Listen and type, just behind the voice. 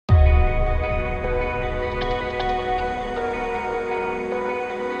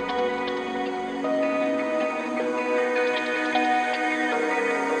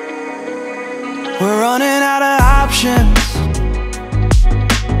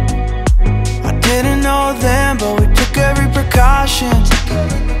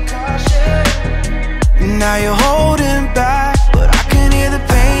caution. Now you're holding back, but I can hear the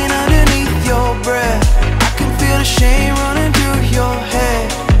pain underneath your breath. I can feel the shame running through your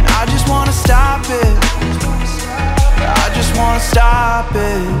head. I just wanna stop it, I just wanna stop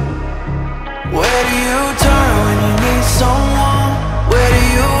it. Where do you turn when you need someone? Where do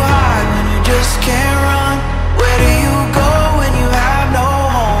you hide when you just can't run? Where do you go when you have no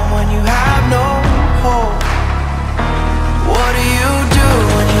home, when you have no hope? What do you do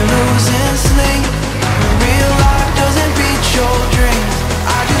when you're losing sleep, when real life doesn't beat your dreams?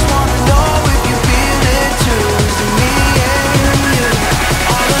 I just wanna know if you feel it too. Is it me and you,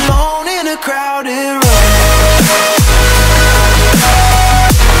 all alone in a crowded room?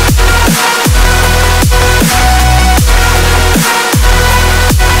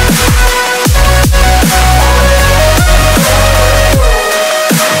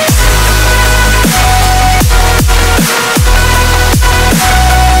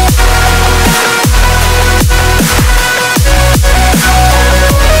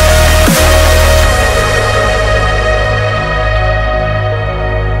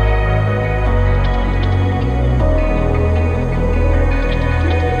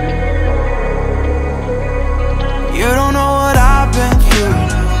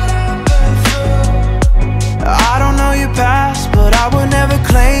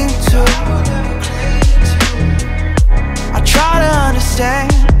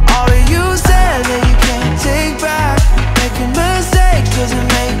 All of you said that you can't take back. Making mistakes doesn't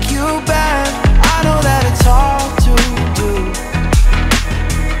make you bad. I know that it's hard to do.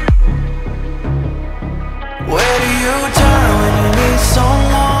 Where do you turn when you need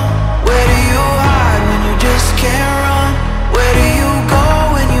someone? Where do you hide when you just can't run? Where do you go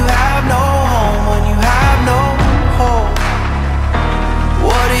when you have no home, when you have no hope?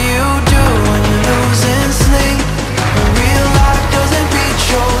 What do you do when you're losing sleep, when real life doesn't beat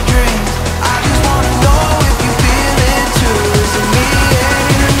your dreams? I just wanna know if you feel it too. Is it me and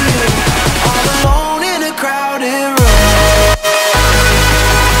you, all alone in a crowded room?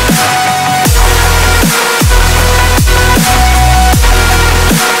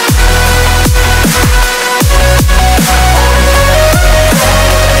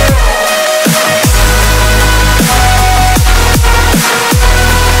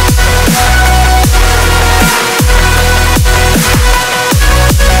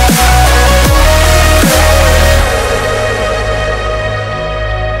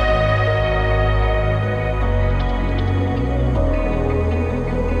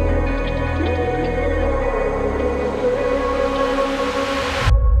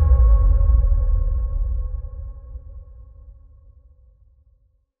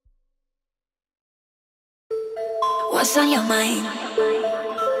 What's on your mind?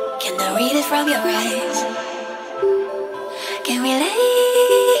 Can I read it from your eyes? Can we leave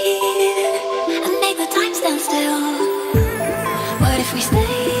and make the time stand still? What if we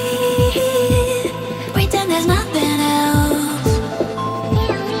stay, pretend there's nothing else?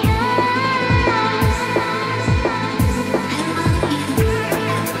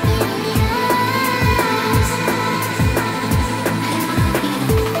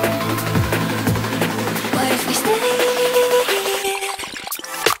 What if we stay?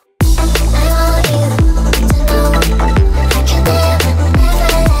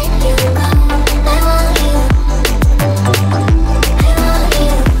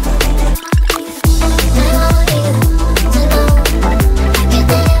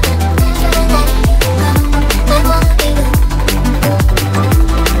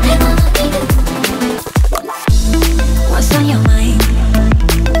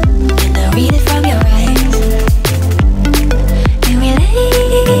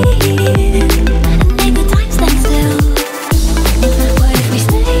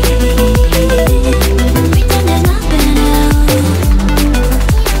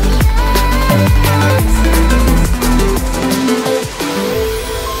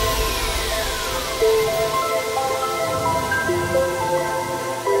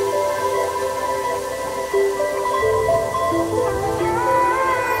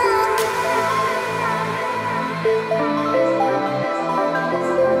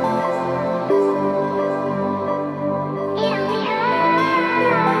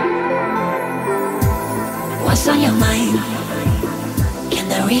 What's on your mind?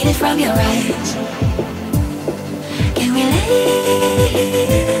 Can I read it from your eyes? Can we leave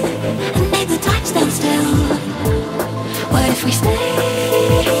and make the time stand still? What if we stay,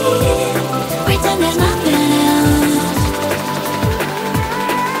 pretend there's nothing else?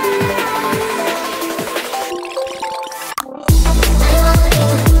 I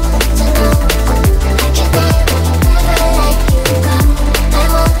want you to know I can never let you go.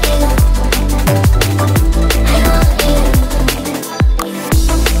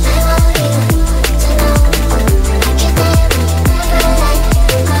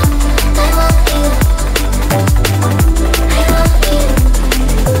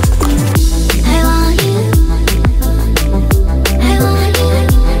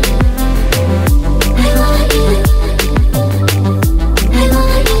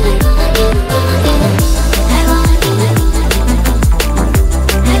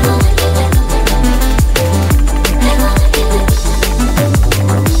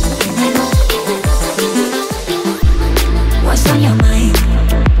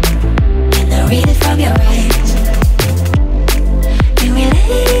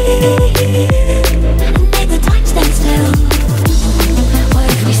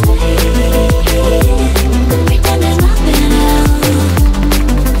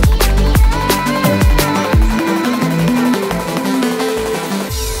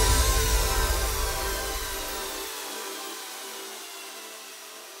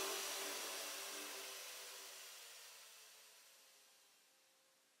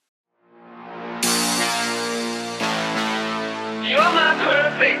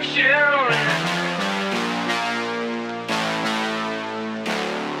 perfection.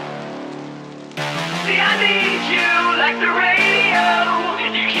 See, I need you like the rain.